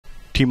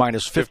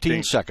T-minus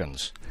 15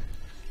 seconds.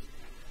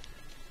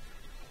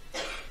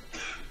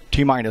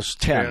 T-minus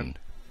 10,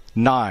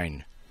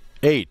 9,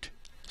 8,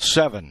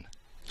 7,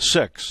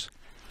 6,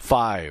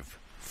 5,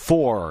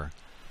 4,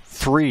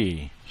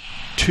 3,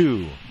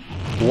 2,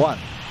 1.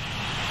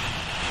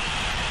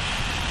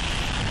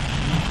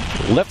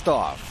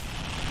 Liftoff.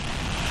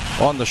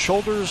 On the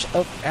shoulders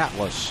of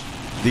Atlas,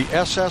 the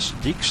SS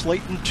Deke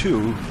Slayton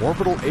II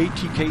Orbital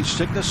ATK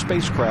Cygnus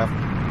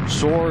spacecraft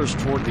soars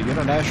toward the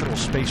International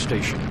Space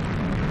Station.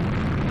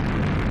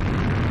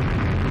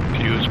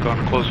 Q has gone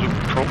to closed loop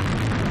control.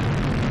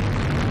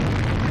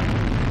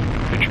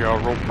 HAL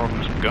roll program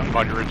has begun.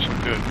 Body rates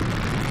look good.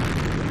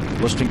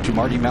 Listening to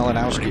Marty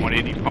Malinowski.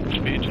 180 pump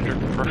speeds and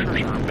injector pressures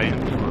are in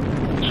band for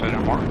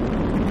SNMR.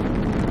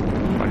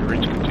 Body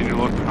rates continue to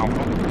look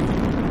nominal.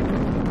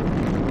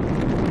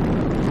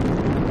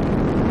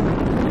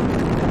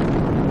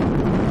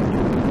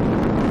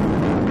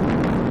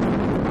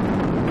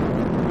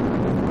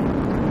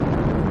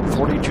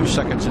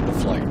 Seconds into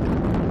flight.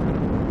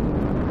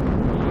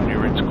 New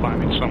rate's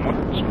climbing somewhat,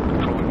 so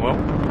controlling well.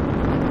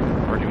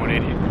 RD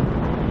 180.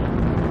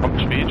 Pump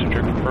speeds,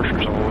 injector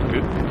pressures all look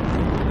good.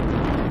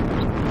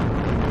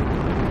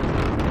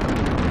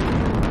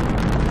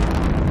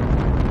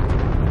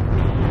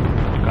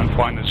 Gun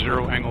flying the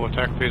zero angle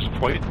attack phase of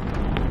flight.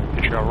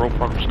 HAL roll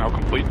program is now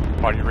complete.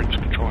 Body rate's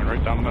controlling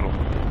right down the middle.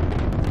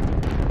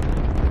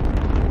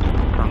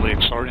 Currently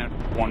accelerating at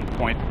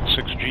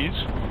 1.6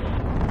 Gs.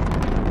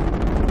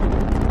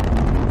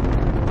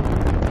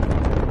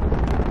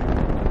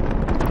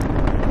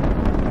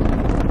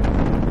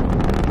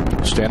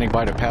 Standing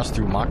by to pass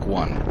through Mach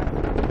 1.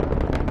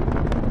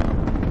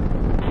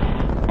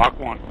 Mach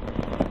 1.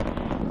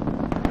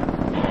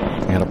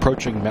 And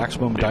approaching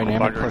maximum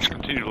dynamic pressure.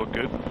 Continue to look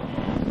good.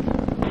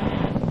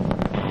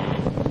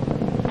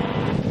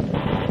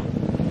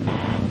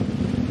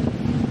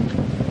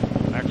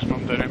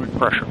 Maximum dynamic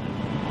pressure.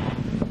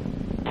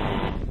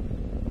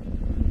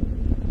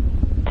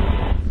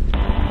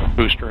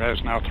 Booster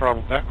has now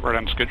throttled back, right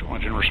on schedule.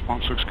 Engine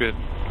response looks good.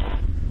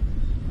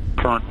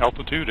 Current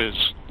altitude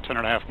is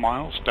 10.5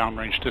 miles,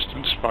 downrange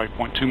distance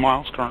 5.2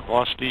 miles, current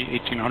velocity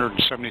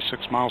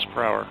 1,876 miles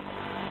per hour.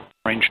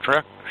 Range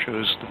track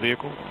shows the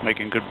vehicle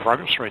making good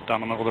progress right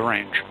down the middle of the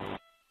range.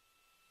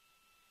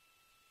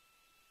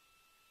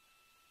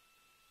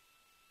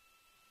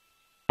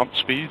 Pump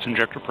speeds,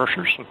 injector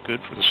pressures look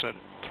good for the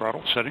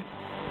throttle setting.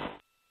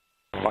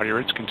 Body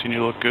rates continue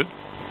to look good.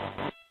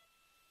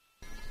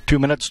 2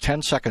 minutes,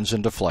 10 seconds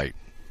into flight.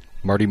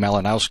 Marty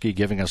Malinowski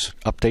giving us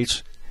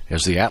updates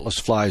as the Atlas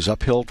flies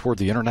uphill toward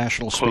the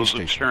International Space Station.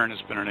 Closed-loop steering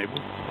has been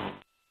enabled.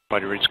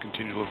 Body rates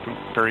continue to look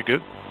very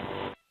good.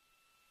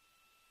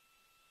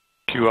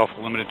 Q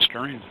Alpha limited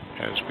steering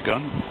has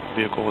begun.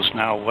 Vehicle is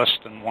now less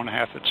than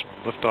 1/2 its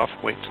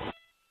liftoff weight.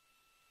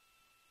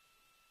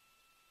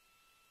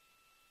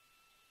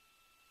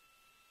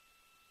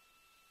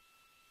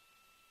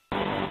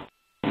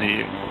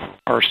 The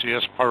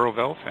RCS pyro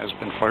valve has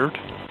been fired.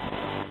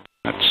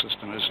 That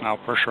system is now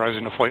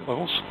pressurizing the flight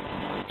levels.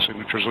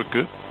 Signatures look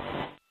good.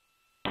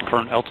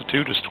 Current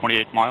altitude is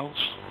 28 miles,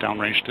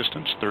 downrange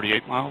distance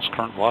 38 miles,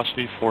 current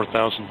velocity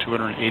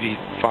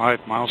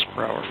 4,285 miles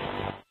per hour.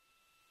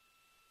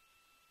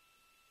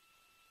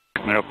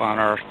 Coming up on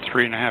our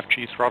 3.5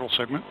 G throttle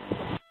segment.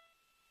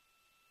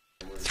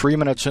 3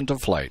 minutes into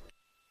flight.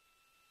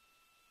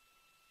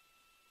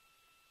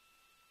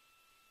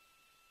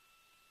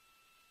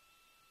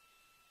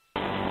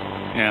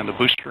 And the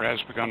booster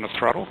has begun to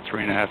throttle,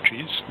 3.5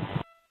 Gs.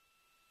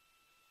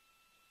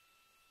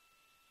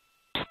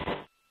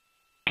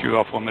 Q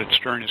Alpha limited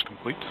steering is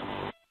complete.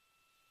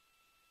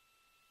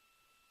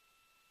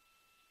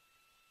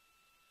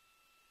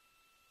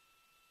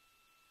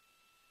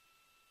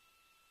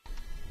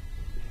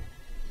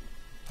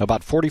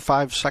 About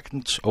 45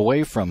 seconds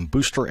away from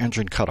booster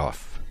engine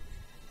cutoff.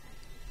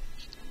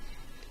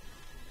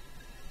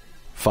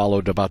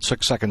 Followed about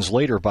 6 seconds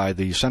later by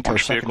the Centaur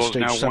second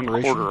stage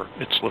separation. Now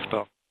 1/4 its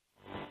liftoff.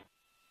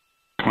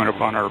 Coming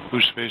up on our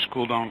boost phase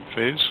cooldown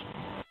phase.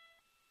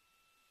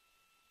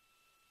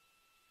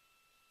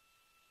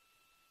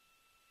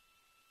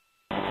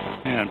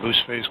 And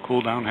boost phase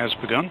cooldown has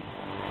begun.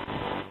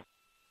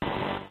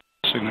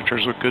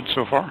 Signatures look good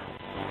so far.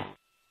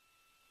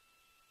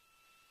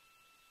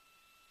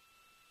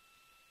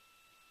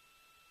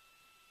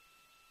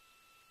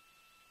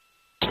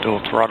 Still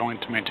throttling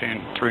to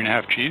maintain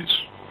 3.5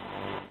 Gs.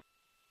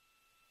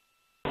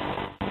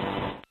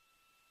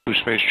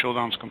 Boost phase chill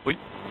down is complete.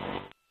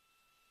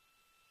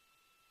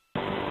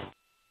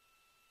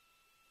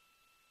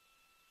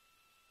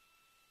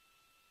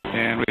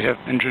 And we have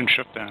engine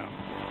shutdown.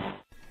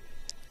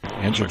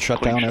 Engine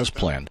shutdown as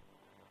planned.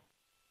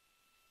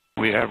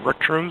 We have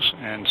retros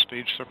and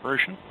stage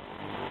separation.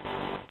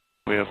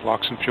 We have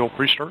LOX and fuel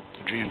pre-start.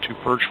 The GN2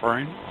 purge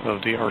firing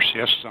of the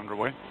RCS is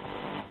underway.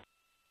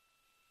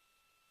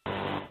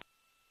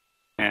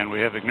 And we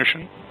have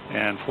ignition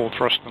and full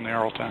thrust on the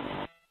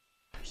RL-10.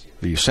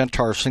 The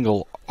Centaur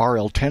single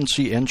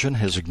RL-10C engine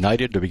has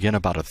ignited to begin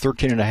about a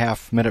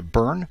 13.5-minute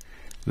burn.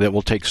 that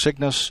will take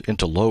Cygnus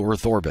into low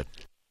Earth orbit,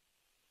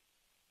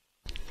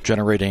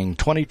 generating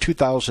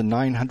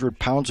 22,900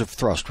 pounds of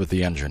thrust with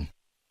the engine.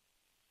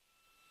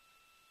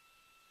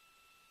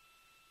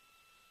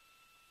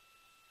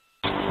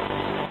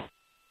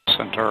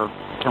 Centaur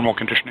thermal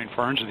conditioning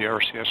firings of the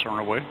RCS are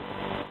underway.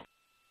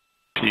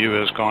 PU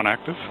has gone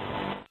active.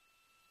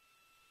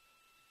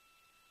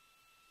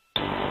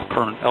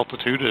 Current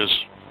altitude is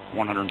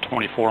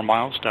 124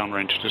 miles,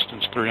 downrange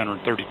distance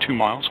 332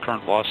 miles.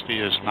 Current velocity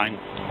is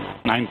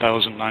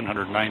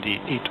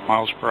 9,998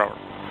 miles per hour.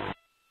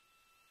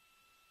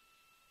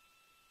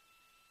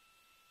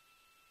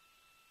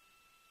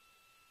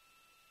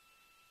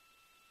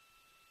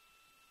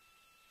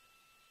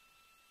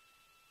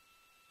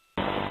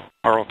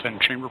 RL-10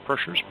 chamber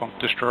pressures, pump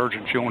discharge,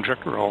 and fuel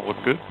injector all look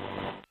good.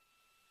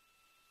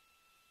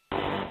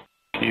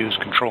 PU is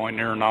controlling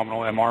near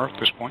nominal MR at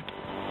this point.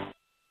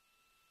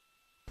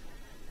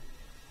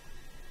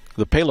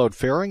 The payload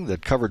fairing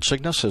that covered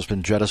Cygnus has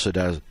been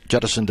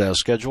jettisoned as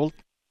scheduled.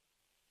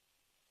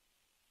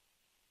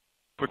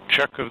 Quick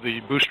check of the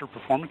booster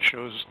performance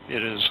shows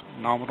it is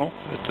nominal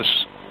at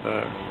this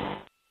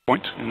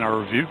point in our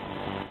review.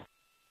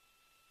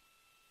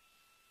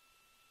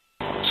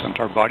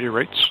 Centaur body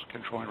rates,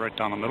 controlling right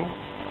down the middle.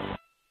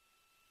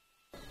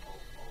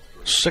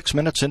 6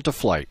 minutes into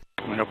flight.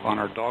 Coming up on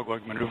our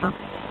dogleg maneuver.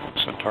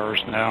 Centaur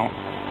is now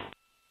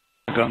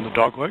begun the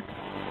dogleg.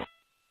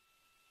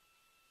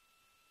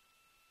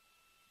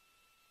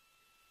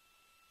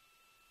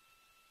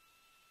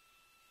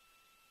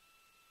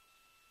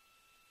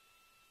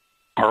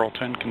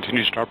 RL-10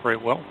 continues to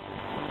operate well.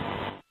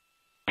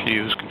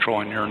 PU is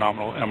controlling near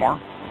nominal MR.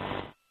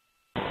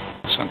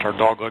 Centaur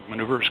dogleg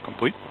maneuver is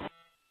complete.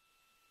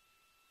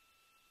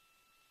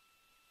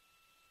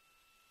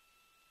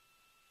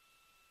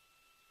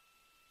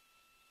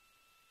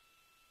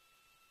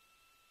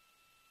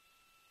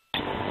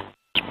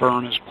 This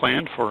burn is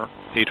planned for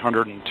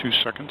 802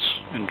 seconds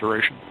in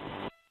duration.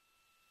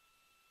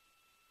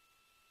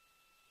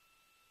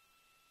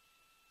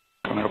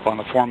 Coming up on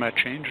the format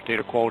change,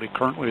 data quality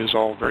currently is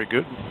all very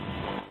good.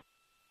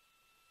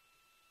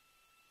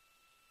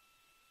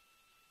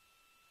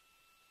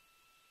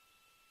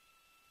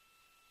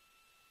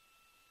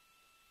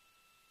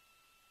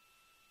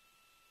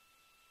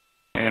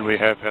 And we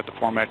have had the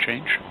format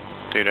change.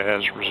 Data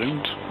has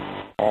resumed.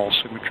 All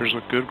signatures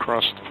look good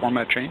across the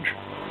format change.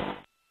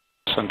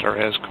 Centaur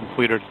has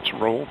completed its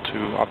role to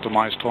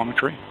optimize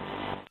telemetry.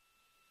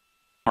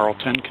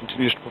 RL-10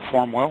 continues to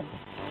perform well.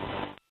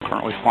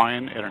 Currently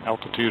flying at an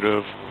altitude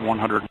of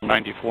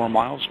 194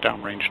 miles,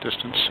 downrange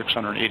distance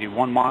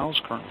 681 miles,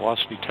 current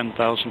velocity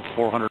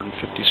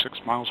 10,456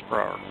 miles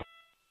per hour.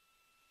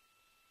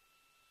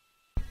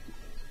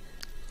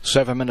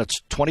 7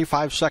 minutes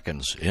 25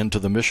 seconds into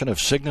the mission of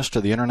Cygnus to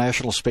the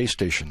International Space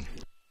Station.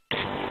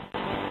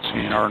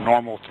 Seeing our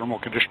normal thermal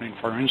conditioning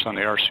firings on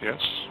the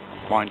RCS.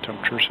 Flying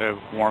temperatures have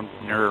warmed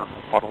near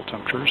bottle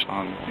temperatures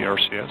on the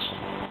RCS.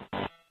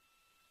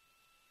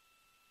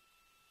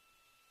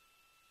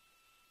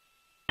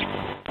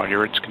 Body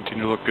rates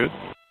continue to look good.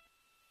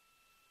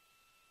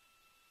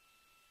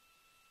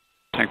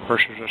 Tank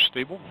pressures are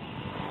stable.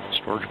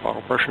 Storage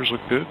bottle pressures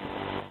look good.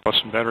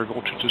 Bus and battery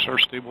voltages are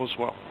stable as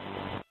well.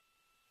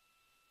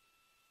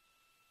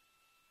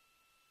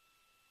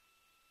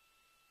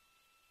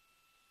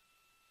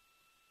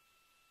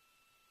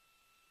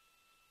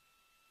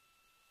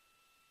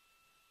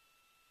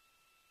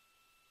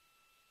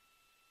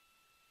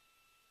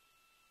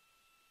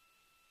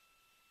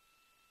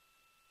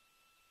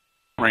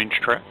 Range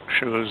track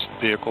shows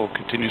the vehicle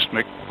continues to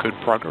make good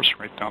progress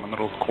right down the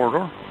middle of the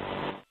corridor.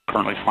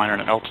 Currently flying at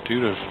an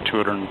altitude of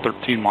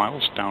 213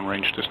 miles,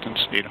 downrange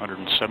distance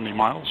 870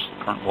 miles,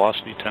 current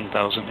velocity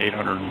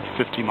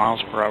 10,850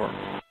 miles per hour.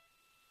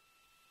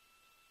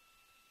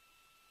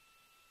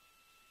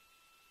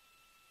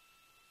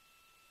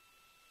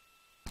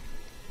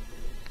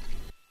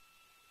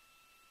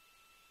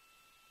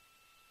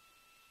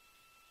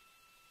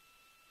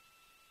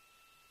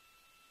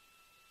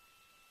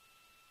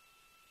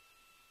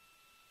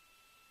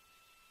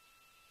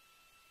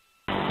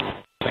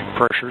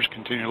 Pressures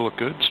continue to look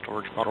good.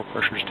 Storage bottle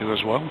pressures do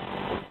as well.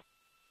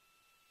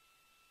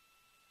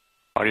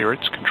 Body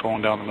rates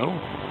controlling down the middle.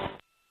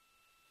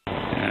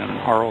 And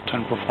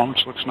RL-10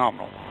 performance looks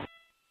nominal.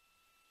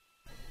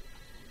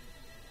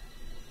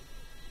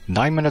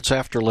 9 minutes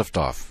after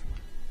liftoff.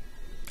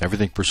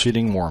 Everything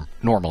proceeding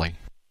normally.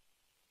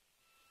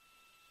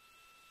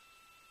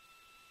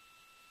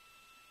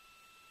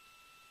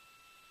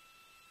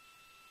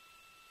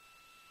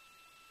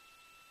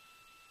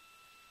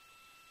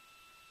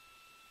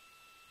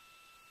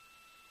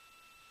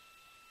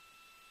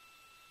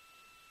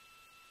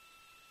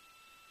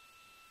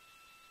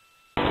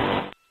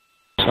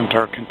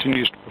 Centaur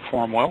continues to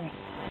perform well.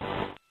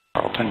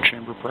 RL-10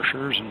 chamber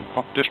pressures and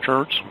pump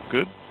discharge,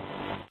 good.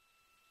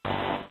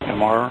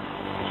 MR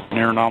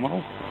near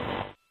nominal.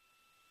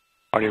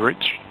 Body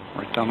rates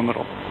right down the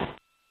middle.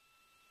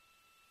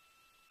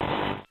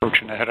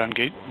 Approaching the head-on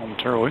gate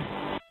momentarily.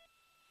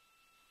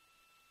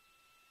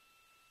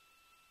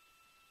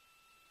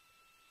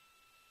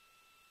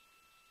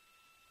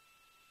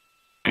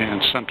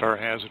 Centaur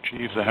has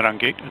achieved the head-on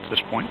gate at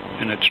this point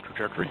in its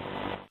trajectory.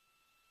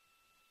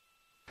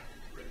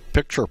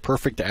 Picture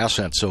perfect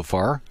ascent so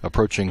far,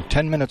 approaching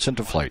 10 minutes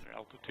into flight.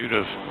 Altitude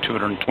of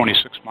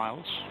 226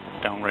 miles,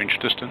 downrange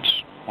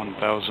distance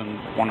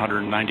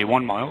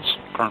 1,191 miles,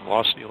 current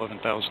velocity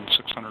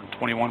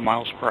 11,621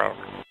 miles per hour.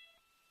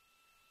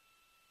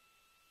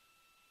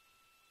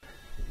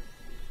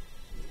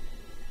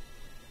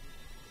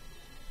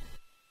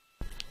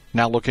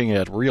 Now looking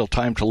at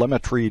real-time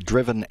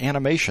telemetry-driven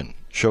animation,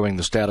 showing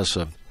the status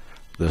of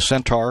the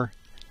Centaur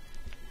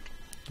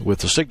with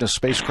the Cygnus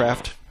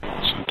spacecraft.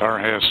 Centaur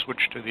has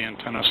switched to the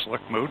antenna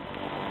select mode.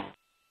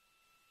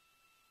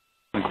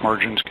 Link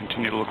margins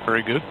continue to look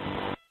very good.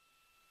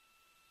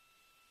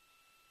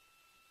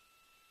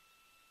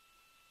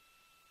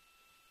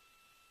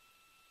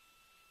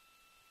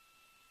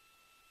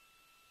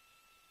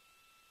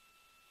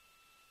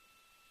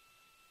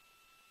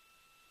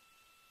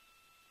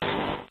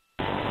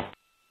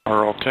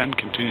 RL-10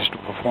 continues to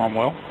perform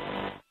well.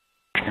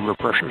 Chamber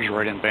pressure is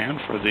right in band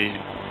for the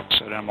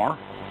ZMR.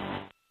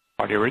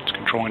 Body rates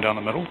controlling down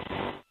the middle.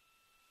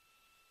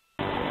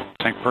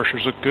 Tank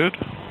pressures look good.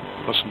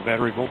 Plus some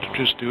battery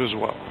voltages do as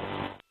well.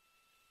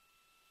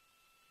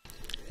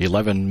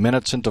 11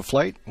 minutes into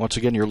flight. Once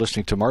again, you're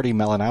listening to Marty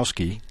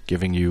Malinowski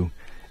giving you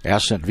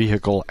ascent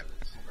vehicle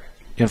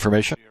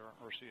information.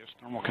 RCS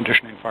thermal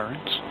conditioning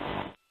firings.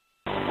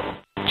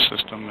 The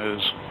system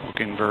is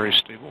looking very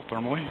stable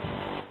thermally.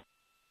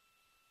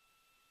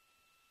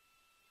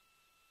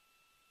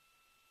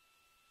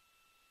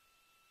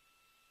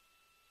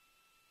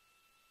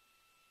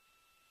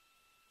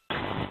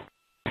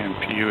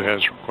 PU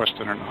has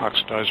requested an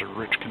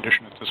oxidizer-rich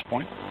condition at this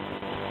point.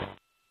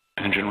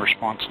 Engine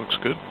response looks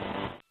good.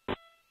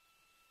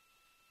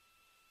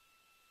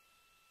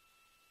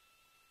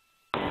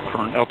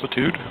 Current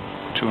altitude,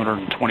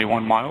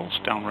 221 miles.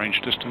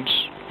 Downrange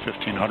distance,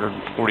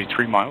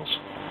 1,543 miles.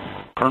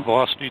 Current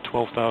velocity,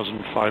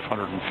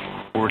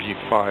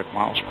 12,545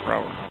 miles per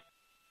hour.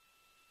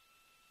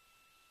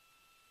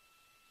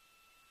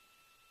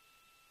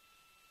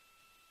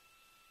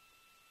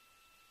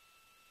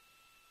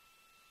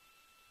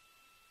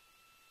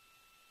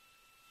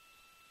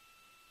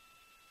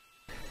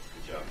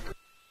 Good job.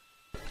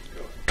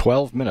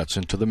 12 minutes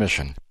into the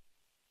mission.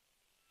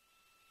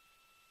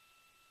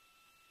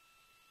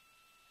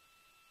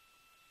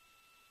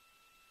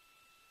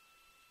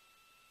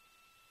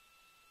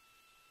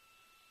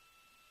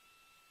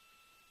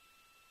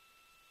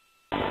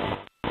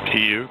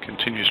 PU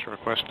continues to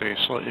request a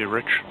slightly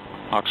rich,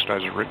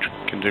 oxidizer-rich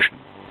condition.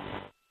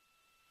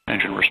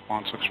 Engine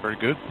response looks very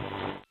good.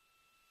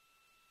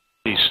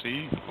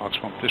 DC, box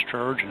pump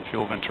discharge, and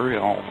fuel venturi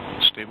all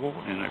stable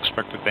in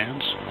expected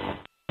bands.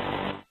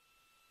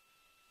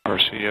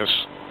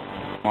 RCS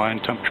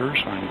line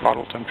temperatures and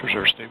bottle temperatures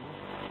are stable.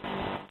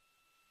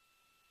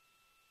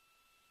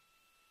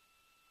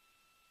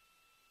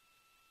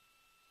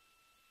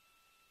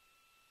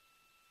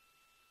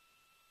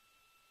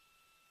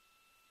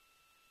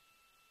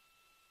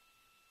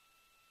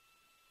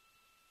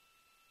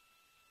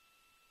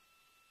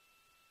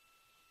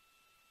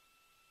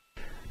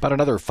 About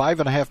another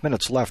 5.5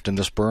 minutes left in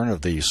this burn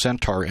of the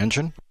Centaur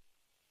engine.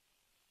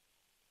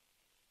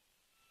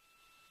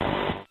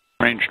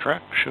 Range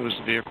track shows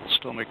the vehicle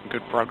still making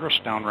good progress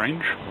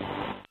downrange.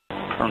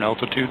 Current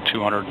altitude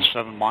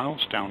 207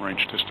 miles,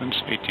 downrange distance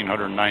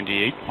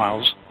 1,898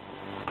 miles.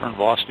 Current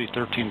velocity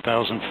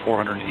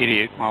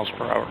 13,488 miles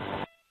per hour.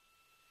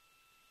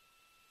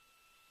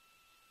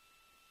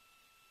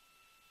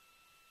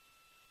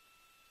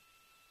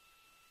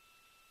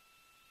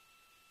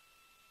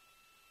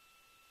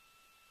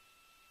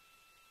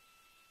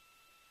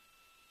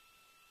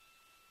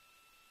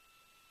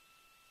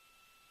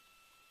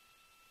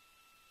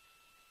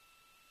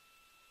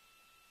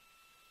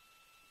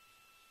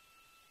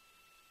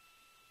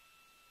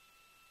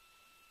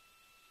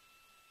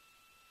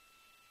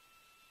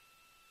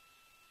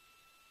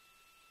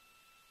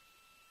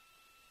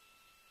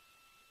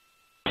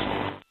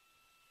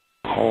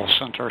 All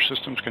Centaur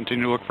systems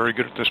continue to look very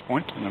good at this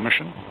point in the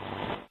mission.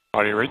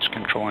 Body rates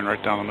controlling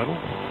right down the middle.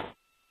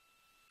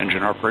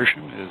 Engine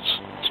operation is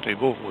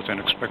stable within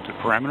expected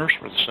parameters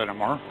for the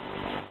ZMR.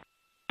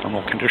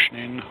 Thermal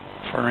conditioning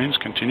firings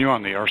continue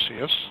on the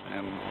RCS,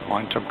 and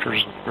line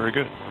temperatures look very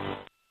good.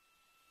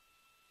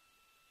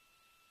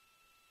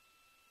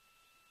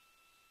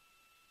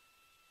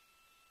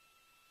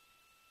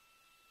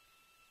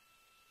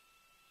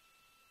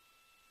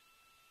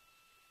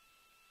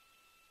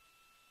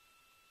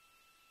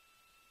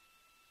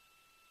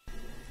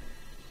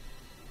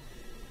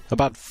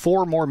 About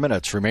 4 more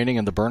minutes remaining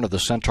in the burn of the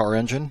Centaur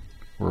engine.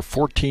 We're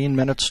 14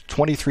 minutes,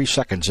 23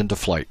 seconds into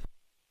flight.